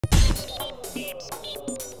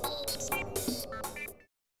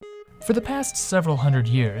For the past several hundred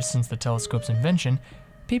years since the telescope's invention,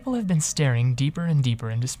 people have been staring deeper and deeper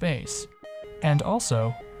into space, and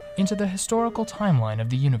also into the historical timeline of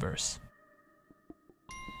the universe.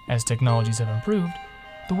 As technologies have improved,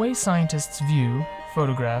 the way scientists view,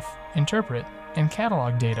 photograph, interpret, and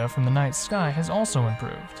catalog data from the night sky has also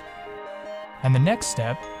improved. And the next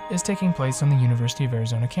step is taking place on the University of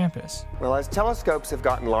Arizona campus. Well, as telescopes have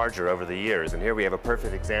gotten larger over the years, and here we have a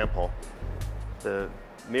perfect example, the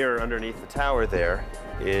mirror underneath the tower there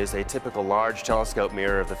is a typical large telescope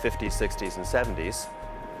mirror of the 50s, 60s, and 70s.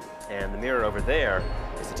 And the mirror over there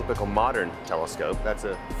is a typical modern telescope. That's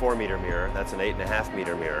a 4-meter mirror, that's an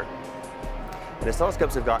 8.5-meter mirror. And as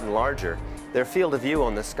telescopes have gotten larger, their field of view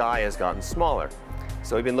on the sky has gotten smaller.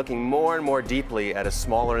 So we've been looking more and more deeply at a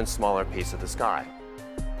smaller and smaller piece of the sky.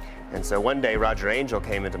 And so one day Roger Angel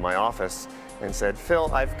came into my office and said, "Phil,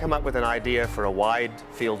 I've come up with an idea for a wide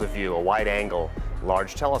field of view, a wide-angle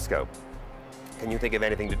large telescope. Can you think of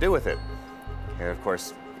anything to do with it?" And of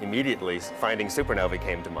course, immediately finding supernovae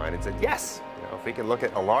came to mind and said, yes, if we can look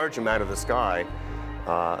at a large amount of the sky,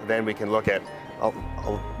 then we can look at,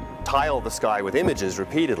 tile the sky with images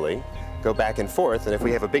repeatedly, go back and forth, and if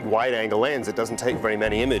we have a big wide-angle lens, it doesn't take very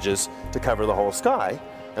many images to cover the whole sky,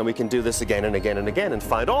 and we can do this again and again and again and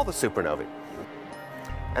find all the supernovae.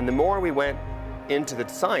 And the more we went into the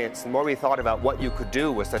science, the more we thought about what you could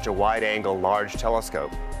do with such a wide-angle large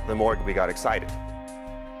telescope, the more we got excited.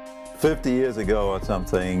 50 years ago or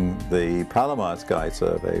something, the Palomar Sky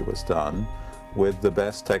Survey was done with the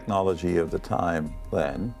best technology of the time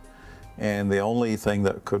then. And the only thing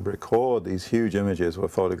that could record these huge images were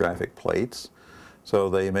photographic plates. So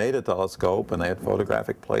they made a telescope and they had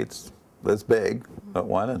photographic plates this big that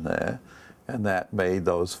went in there. And that made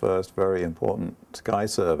those first very important sky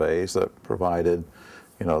surveys that provided,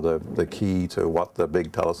 the key to what the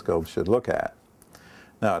big telescopes should look at.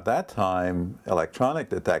 Now, at that time, electronic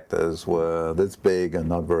detectors were this big and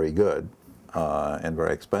not very good and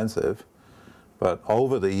very expensive. But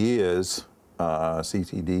over the years,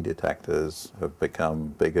 CCD detectors have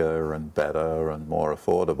become bigger and better and more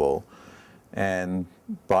affordable. And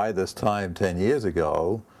by this time, 10 years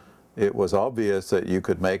ago, it was obvious that you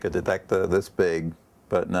could make a detector this big,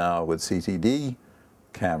 but now with CCD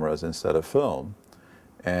cameras instead of film.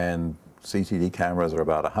 And CCD cameras are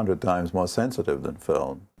about 100 times more sensitive than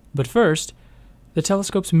film. But first, the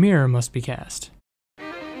telescope's mirror must be cast.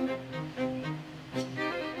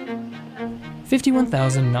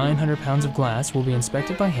 51,900 pounds of glass will be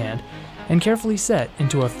inspected by hand and carefully set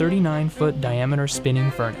into a 39-foot diameter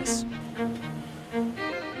spinning furnace.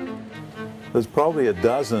 There's probably a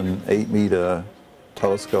dozen 8-meter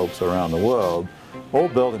telescopes around the world, all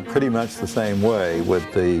built in pretty much the same way, with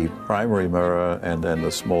the primary mirror and then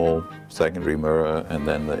the small secondary mirror and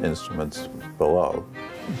then the instruments below.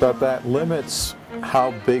 But that limits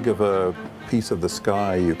how big of a piece of the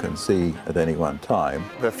sky you can see at any one time.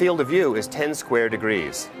 The field of view is 10 square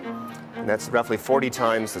degrees, and that's roughly 40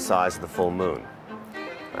 times the size of the full moon.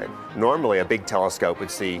 Right? Normally, a big telescope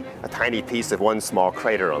would see a tiny piece of one small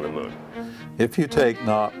crater on the moon. If you take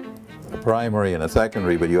not a primary and a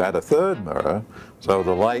secondary, but you add a third mirror, so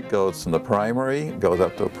the light goes from the primary, goes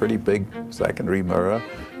up to a pretty big secondary mirror,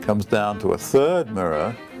 comes down to a third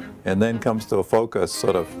mirror, and then comes to a focus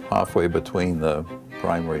sort of halfway between the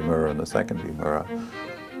primary mirror and the secondary mirror,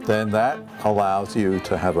 then that allows you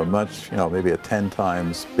to have a much, maybe a 10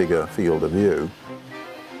 times bigger field of view.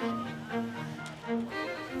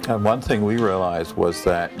 And one thing we realized was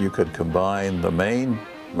that you could combine the main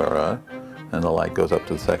mirror, and the light goes up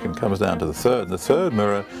to the second, comes down to the third. The third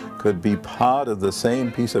mirror could be part of the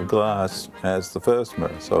same piece of glass as the first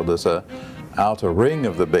mirror. So there's an outer ring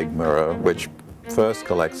of the big mirror, which first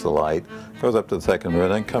collects the light, goes up to the second mirror,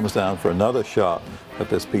 then comes down for another shot at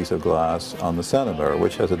this piece of glass on the center mirror,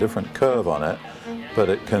 which has a different curve on it, but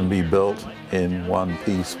it can be built in one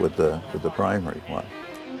piece with the primary one.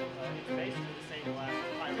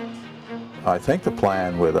 I think the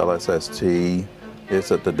plan with LSST is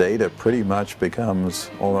that the data pretty much becomes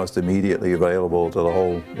almost immediately available to the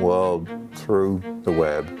whole world through the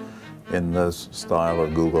web in this style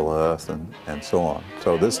of Google Earth and so on.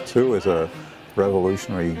 So this too is a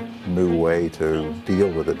revolutionary new way to deal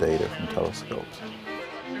with the data from telescopes.